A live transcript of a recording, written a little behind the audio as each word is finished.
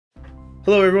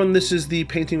Hello everyone, this is the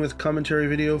painting with commentary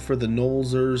video for the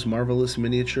Nolzur's Marvelous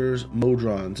Miniatures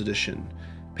Modrons edition.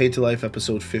 Paint to Life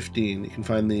episode 15. You can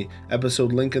find the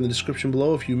episode link in the description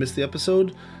below if you missed the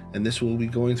episode, and this will be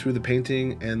going through the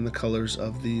painting and the colors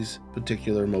of these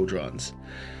particular Modrons.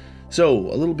 So,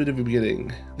 a little bit of a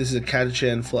beginning. This is a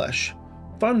Catachan flesh.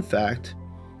 Fun fact,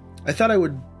 I thought I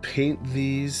would paint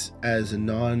these as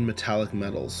non-metallic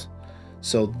metals.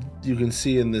 So you can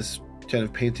see in this kind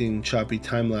of painting choppy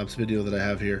time-lapse video that I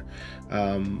have here,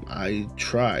 I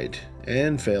tried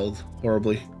and failed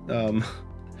horribly.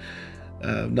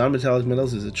 Non-metallic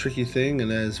metals is a tricky thing, and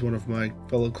as one of my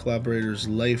fellow collaborators,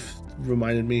 Life,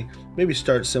 reminded me, maybe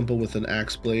start simple with an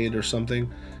axe blade or something.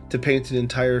 To paint an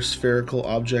entire spherical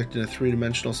object in a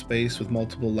three-dimensional space with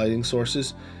multiple lighting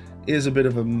sources is a bit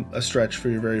of a stretch for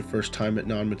your very first time at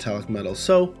non-metallic metals.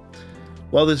 So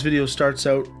while this video starts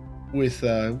out with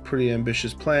a pretty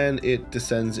ambitious plan, it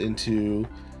descends into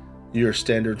your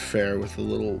standard fare with a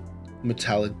little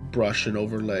metallic brush and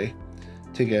overlay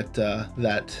to get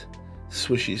that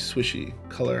swishy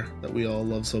color that we all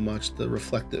love so much, the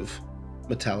reflective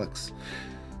metallics.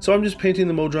 So I'm just painting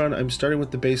the Modron. I'm starting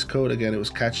with the base coat. Again, it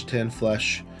was Catachan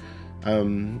flesh.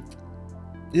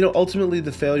 Ultimately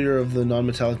the failure of the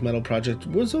non-metallic metal project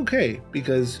was okay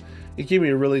because it gave me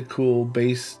a really cool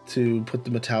base to put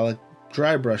the metallic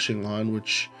dry brushing on,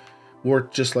 which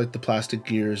worked just like the plastic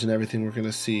gears and everything we're going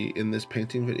to see in this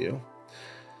painting video.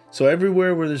 So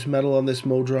everywhere where there's metal on this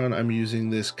Modron, I'm using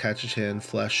this Catachan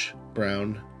flesh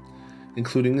brown,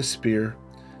 including the spear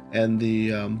and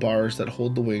the bars that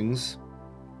hold the wings.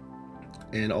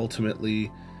 And ultimately,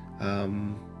 yeah,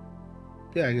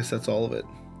 I guess that's all of it.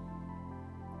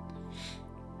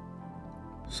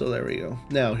 So there we go.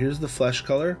 Now here's the flesh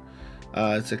color.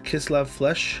 It's a Kislev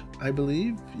flesh, I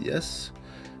believe. Yes.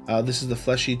 This is the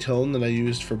fleshy tone that I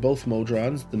used for both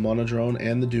Modrons, the Monodrone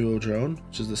and the Duodrone,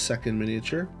 which is the second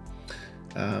miniature.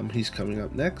 He's coming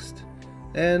up next.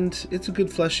 And it's a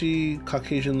good fleshy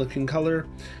Caucasian looking color.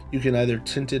 You can either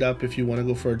tint it up if you want to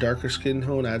go for a darker skin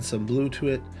tone, add some blue to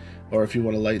it, or if you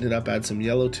want to lighten it up, add some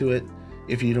yellow to it.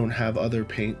 If you don't have other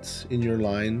paints in your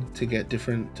line to get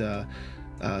different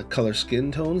color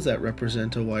skin tones that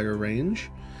represent a wider range.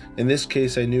 In this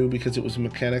case, I knew because it was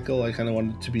mechanical, I kind of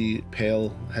wanted it to be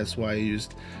pale. That's why I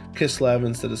used Kislev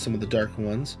instead of some of the dark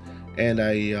ones. And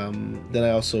then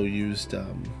I also used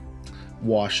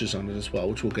washes on it as well,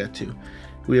 which we'll get to.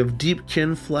 We have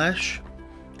Deepkin flesh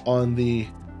on the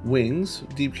wings.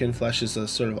 Deepkin flesh is a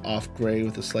sort of off gray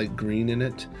with a slight green in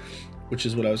it, which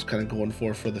is what I was kind of going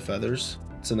for the feathers.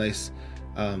 It's a nice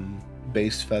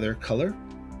base feather color.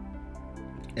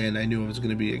 And I knew I was going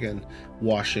to be, again,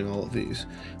 washing all of these.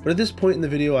 But at this point in the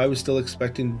video, I was still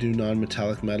expecting to do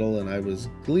non-metallic metal, and I was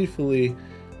gleefully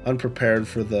unprepared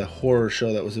for the horror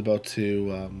show that was about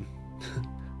to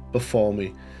befall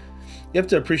me. You have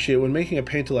to appreciate, when making a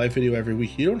Paint to Life video every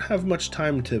week, you don't have much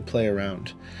time to play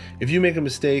around. If you make a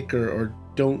mistake or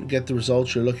don't get the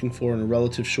results you're looking for in a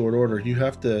relative short order, you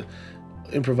have to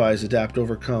improvise, adapt,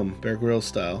 overcome, Bear Grylls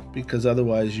style, because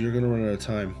otherwise you're going to run out of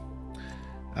time.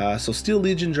 So Steel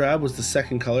Legion Drab was the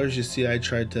second color. As you see, I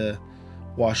tried to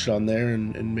wash it on there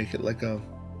and make it like a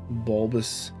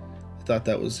bulbous. I thought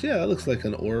that was, yeah, it looks like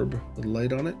an orb with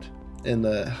light on it. And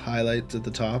the highlights at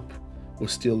the top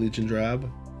was Steel Legion Drab.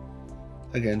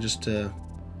 Again, just to,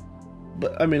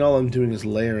 but I mean, all I'm doing is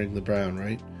layering the brown,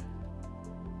 right?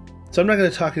 So I'm not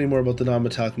going to talk anymore about the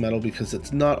non-metallic metal because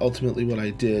it's not ultimately what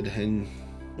I did. And,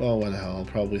 well, what the hell, I'll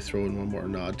probably throw in one more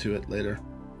nod to it later.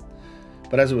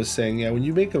 But as I was saying, yeah, when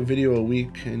you make a video a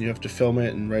week and you have to film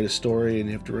it and write a story and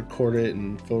you have to record it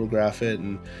and photograph it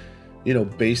and,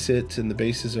 base it, and the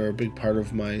bases are a big part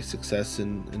of my success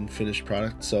in finished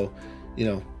product. So,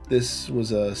 this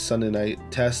was a Sunday night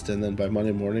test, and then by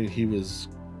Monday morning, he was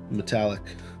metallic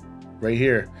right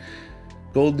here.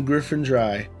 Golden Griffin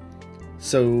dry.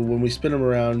 So when we spin him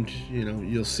around,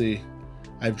 you'll see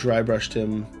I've dry brushed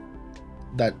him,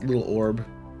 that little orb.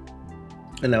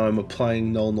 And now I'm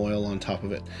applying Nuln Oil on top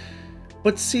of it.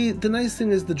 But see, the nice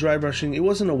thing is the dry brushing, it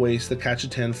wasn't a waste, the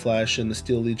Catachan flesh and the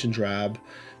Steel Legion Drab,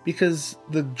 because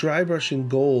the dry brushing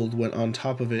gold went on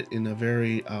top of it in a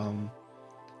very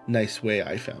nice way,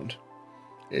 I found.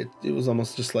 It was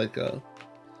almost just like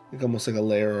almost like a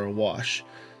layer or a wash.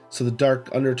 So the dark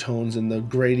undertones and the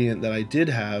gradient that I did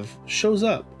have shows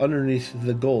up underneath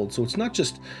the gold. So it's not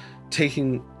just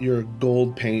taking your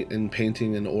gold paint and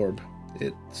painting an orb.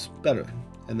 It's better.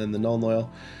 And then the Nuln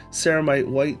Oil, Ceramite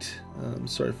White,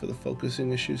 sorry for the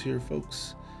focusing issues here,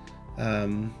 folks,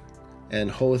 and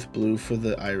Hoeth Blue for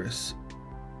the iris.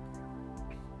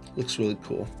 Looks really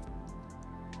cool.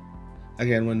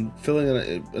 Again, when filling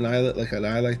an eye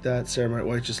like that, ceramite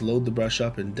white, just load the brush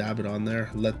up and dab it on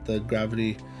there. Let the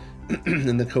gravity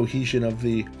and the cohesion of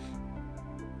the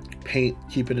paint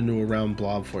keep it into a round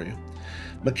blob for you.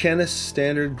 Mechanis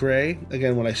standard gray.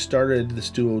 Again, when I started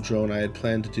this duo drone, I had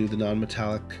planned to do the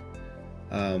non-metallic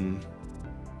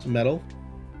metal,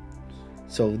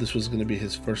 so this was going to be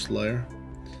his first layer.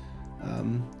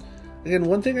 Again,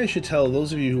 one thing I should tell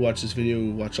those of you who watch this video,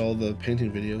 who watch all the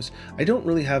painting videos, I don't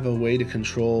really have a way to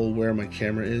control where my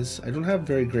camera is. I don't have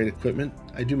very great equipment.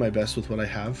 I do my best with what I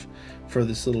have for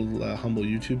this little humble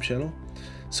YouTube channel.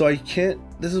 So I can't,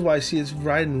 this is why I see it's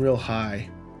riding real high.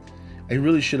 I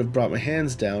really should have brought my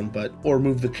hands down, or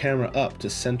moved the camera up to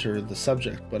center the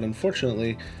subject, but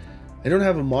unfortunately, I don't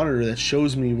have a monitor that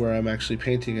shows me where I'm actually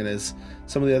painting, and as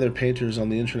some of the other painters on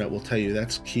the internet will tell you,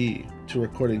 that's key to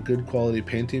recording good quality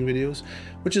painting videos,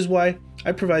 which is why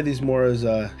I provide these more as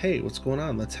a, hey, what's going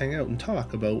on? Let's hang out and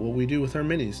talk about what we do with our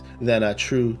minis, than a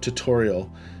true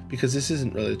tutorial, because this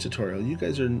isn't really a tutorial. You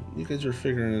guys are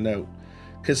figuring it out.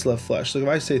 Kislev flesh. Like if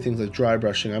I say things like dry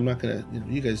brushing, I'm not gonna,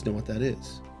 you guys know what that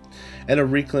is. And a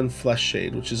Reikland flesh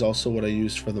shade, which is also what I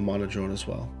used for the Modrons as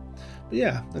well. But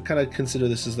yeah, I kind of consider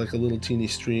this as like a little teeny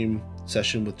stream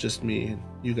session with just me, and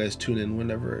you guys tune in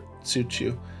whenever it suits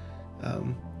you.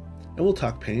 And we'll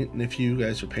talk paint, and if you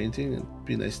guys are painting, it'd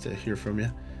be nice to hear from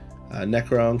you.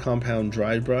 Necron compound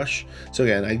dry brush. So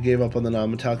again, I gave up on the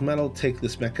non-metallic metal, take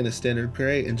this Mechanis standard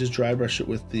gray and just dry brush it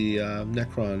with the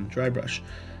Necron dry brush.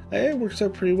 It works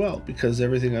out pretty well because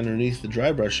everything underneath the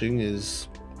dry brushing is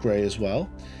gray as well.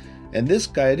 And this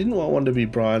guy, I didn't want one to be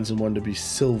bronze and one to be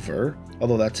silver,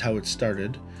 although that's how it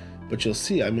started. But you'll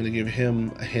see I'm going to give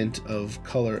him a hint of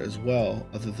color as well,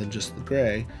 other than just the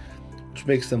gray, which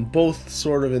makes them both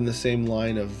sort of in the same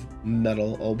line of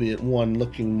metal, albeit one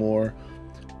looking more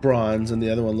bronze and the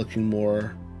other one looking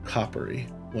more coppery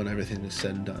when everything is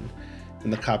said and done.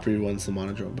 And the coppery one's the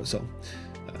Modron. But so,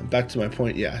 back to my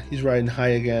point, yeah, he's riding high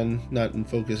again, not in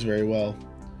focus very well.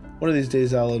 One of these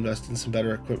days I'll invest in some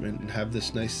better equipment and have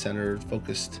this nice centered,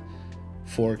 focused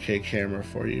 4K camera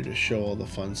for you to show all the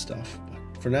fun stuff.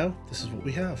 But for now, this is what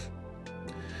we have.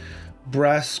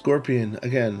 Brass Scorpion.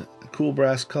 Again, a cool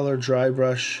brass color, dry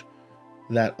brush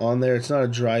that on there. It's not a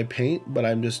dry paint, but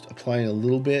I'm just applying a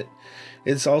little bit.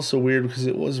 It's also weird because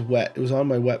it was wet. It was on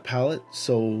my wet palette,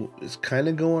 so it's kind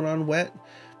of going on wet.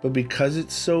 But because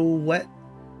it's so wet,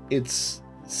 it's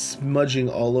smudging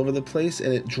all over the place,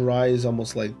 and it dries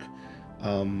almost like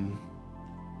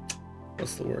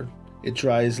what's the word? It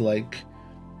dries like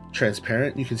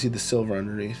transparent. You can see the silver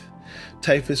underneath.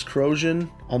 Typhus corrosion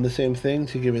on the same thing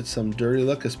to give it some dirty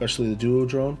look, especially the duo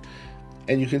drone.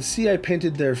 And you can see I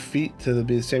painted their feet to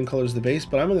be the same color as the base,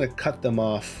 but I'm going to cut them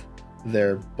off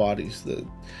their bodies.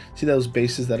 See those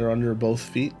bases that are under both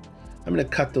feet? I'm going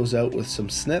to cut those out with some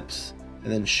snips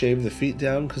and then shave the feet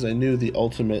down, because I knew the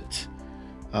ultimate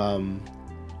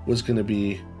was going to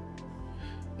be...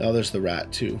 Oh, there's the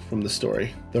rat too from the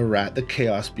story. The rat, the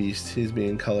chaos beast, he's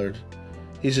being colored.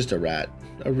 He's just a rat.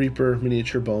 A Reaper,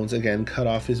 miniature bones, again, cut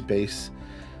off his base.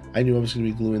 I knew I was going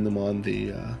to be gluing them on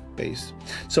the base.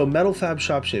 So Metal Fab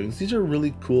shop shavings. These are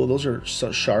really cool. Those are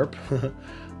sharp,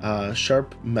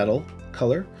 sharp metal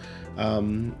color.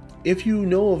 If you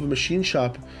know of a machine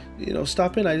shop, you know,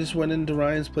 stop in. I just went into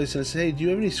Ryan's place and I said, hey, do you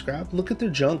have any scrap? Look at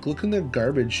their junk. Look in their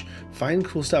garbage. Find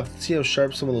cool stuff. See how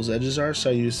sharp some of those edges are?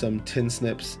 So I used some tin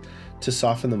snips to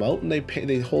soften them out, and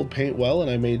they hold paint well,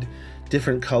 and I made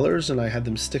different colors, and I had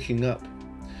them sticking up.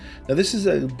 Now this is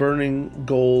a burning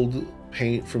gold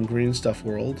paint from Green Stuff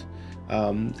World.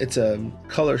 It's a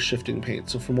color shifting paint.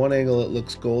 So from one angle it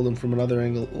looks gold, and from another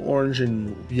angle orange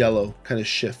and yellow kind of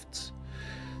shifts.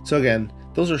 So again,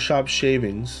 those are shop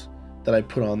shavings that I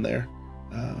put on there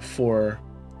for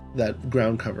that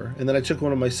ground cover. And then I took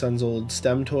one of my son's old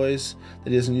STEM toys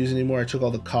that he doesn't use anymore. I took all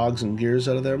the cogs and gears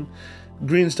out of them.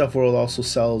 Green Stuff World also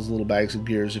sells little bags of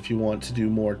gears if you want to do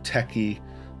more techie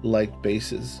like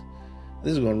bases.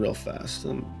 This is going real fast.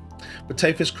 But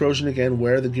Typhus corrosion, again,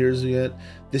 where the gears you get.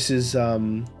 This is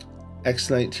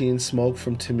X19 smoke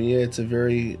from Tamiya. It's a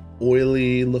very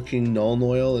oily looking Nuln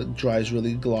oil. It dries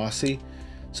really glossy,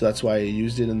 so that's why I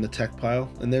used it in the tech pile.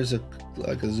 And there's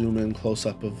like a zoom in close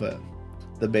up of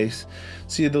the base.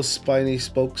 See those spiny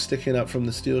spokes sticking up from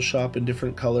the steel shop in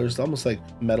different colors, almost like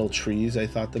metal trees, I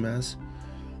thought them as.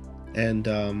 And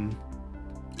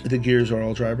the gears are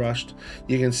all dry brushed.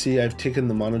 You can see I've taken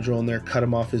the Modron there, cut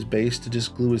him off his base to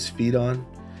just glue his feet on.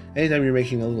 Anytime you're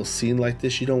making a little scene like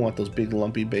this, you don't want those big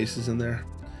lumpy bases in there.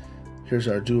 Here's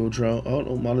our duo drone. Oh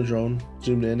no, Modron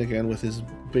zoomed in again with his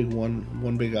big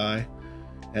one big eye.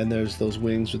 And there's those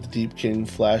wings with the Deep King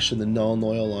flesh and the Null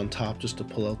Oil on top just to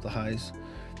pull out the highs.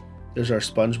 There's our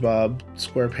SpongeBob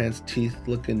SquarePants teeth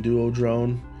looking duo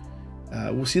drone.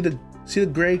 We'll see the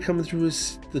gray coming through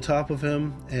the top of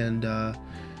him, and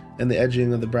the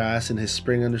edging of the brass, and his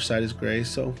spring underside is gray.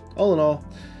 So all in all,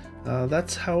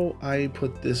 that's how I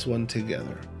put this one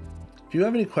together. If you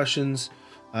have any questions,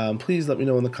 please let me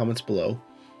know in the comments below.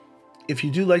 If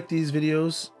you do like these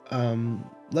videos,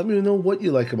 let me know what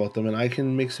you like about them, and I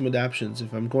can make some adaptations.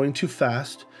 If I'm going too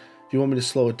fast, if you want me to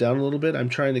slow it down a little bit, I'm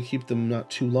trying to keep them not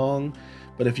too long.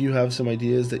 But if you have some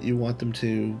ideas that you want them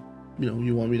to,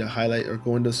 you want me to highlight or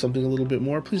go into something a little bit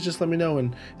more, please just let me know,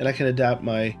 and I can adapt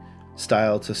my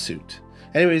style to suit.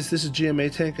 Anyways, this is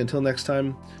GMA Tank. Until next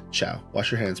time, ciao.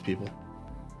 Wash your hands, people.